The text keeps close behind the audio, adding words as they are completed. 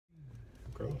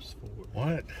gross for?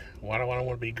 What? Why do I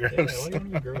want to be gross? Yeah, why do you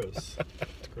want to be gross?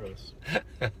 It's gross.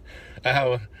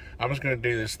 I was going to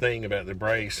do this thing about the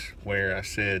brace where I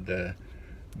said,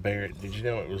 Barrett, did you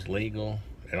know it was legal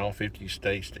in all 50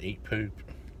 states to eat poop?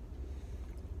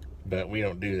 But we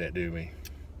don't do that, do we?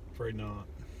 Afraid not.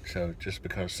 So just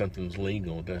because something's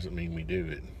legal doesn't mean we do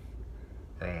it.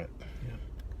 Right.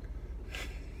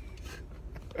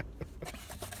 Yeah.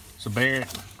 So Barrett,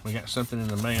 we got something in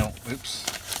the mail. Oops.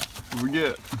 What we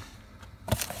get?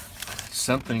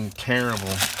 Something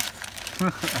terrible.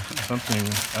 Something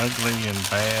ugly and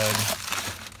bad.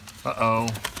 Uh-oh.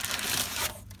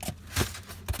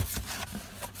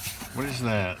 What is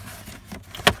that?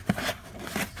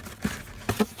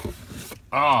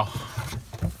 Oh.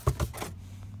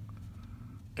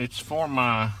 It's for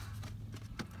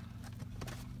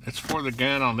the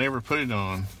gun I'll never put it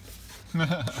on.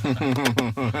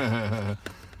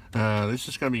 This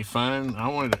is gonna be fun.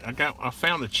 I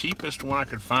found the cheapest one I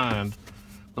could find.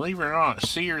 Believe it or not,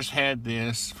 Sears had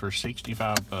this for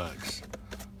 65 bucks.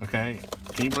 Okay,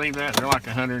 can you believe that? They're like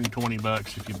 120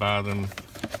 bucks if you buy them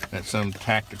at some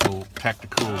tactical. Oh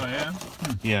yeah.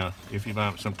 Yeah, if you buy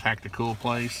them at some tactical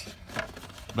place.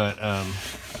 But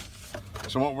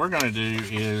so what we're gonna do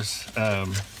is that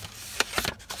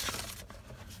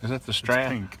the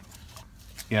strap? It's pink.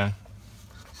 Yeah.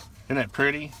 Isn't that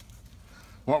pretty?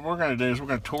 What we're going to do is we're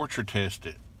going to torture test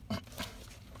it.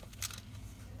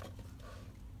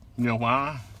 You know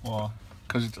why? Why?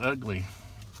 Because it's ugly.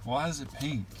 Why is it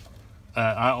pink?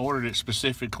 I ordered it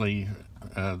specifically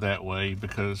that way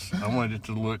because I wanted it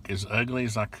to look as ugly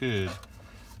as I could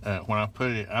when I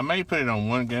put it. I may put it on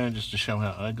one gun just to show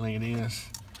how ugly it is.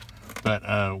 But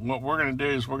what we're going to do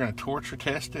is we're going to torture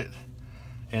test it.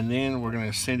 And then we're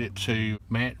going to send it to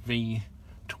Matt V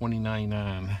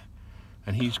 2099.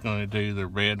 And he's going to do the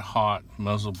red hot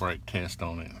muzzle brake test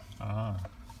on it. Ah.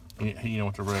 You know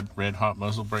what the red hot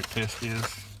muzzle brake test is?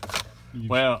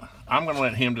 Well, I'm going to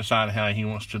let him decide how he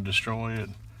wants to destroy it.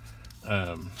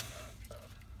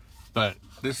 But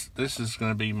this is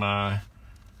going to be my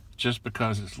just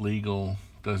because it's legal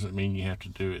doesn't mean you have to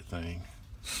do it thing.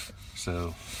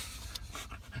 So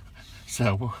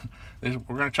we're going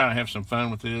to try to have some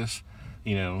fun with this.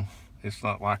 You know, it's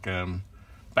not like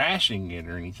bashing it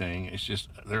or anything. It's just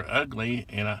they're ugly,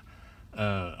 and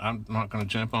I'm not going to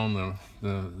jump on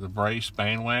the brace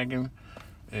bandwagon,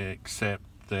 except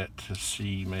that to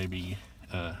see maybe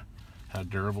how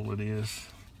durable it is.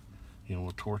 You know,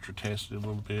 we'll torture test it a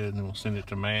little bit, and then we'll send it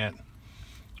to Matt,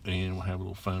 and we'll have a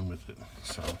little fun with it.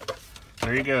 So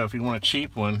there you go. If you want a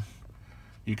cheap one,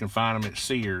 you can find them at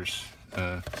Sears,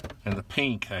 and the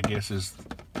pink, I guess, is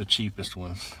the cheapest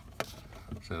ones.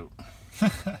 So.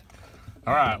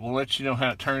 All right, we'll let you know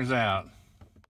how it turns out.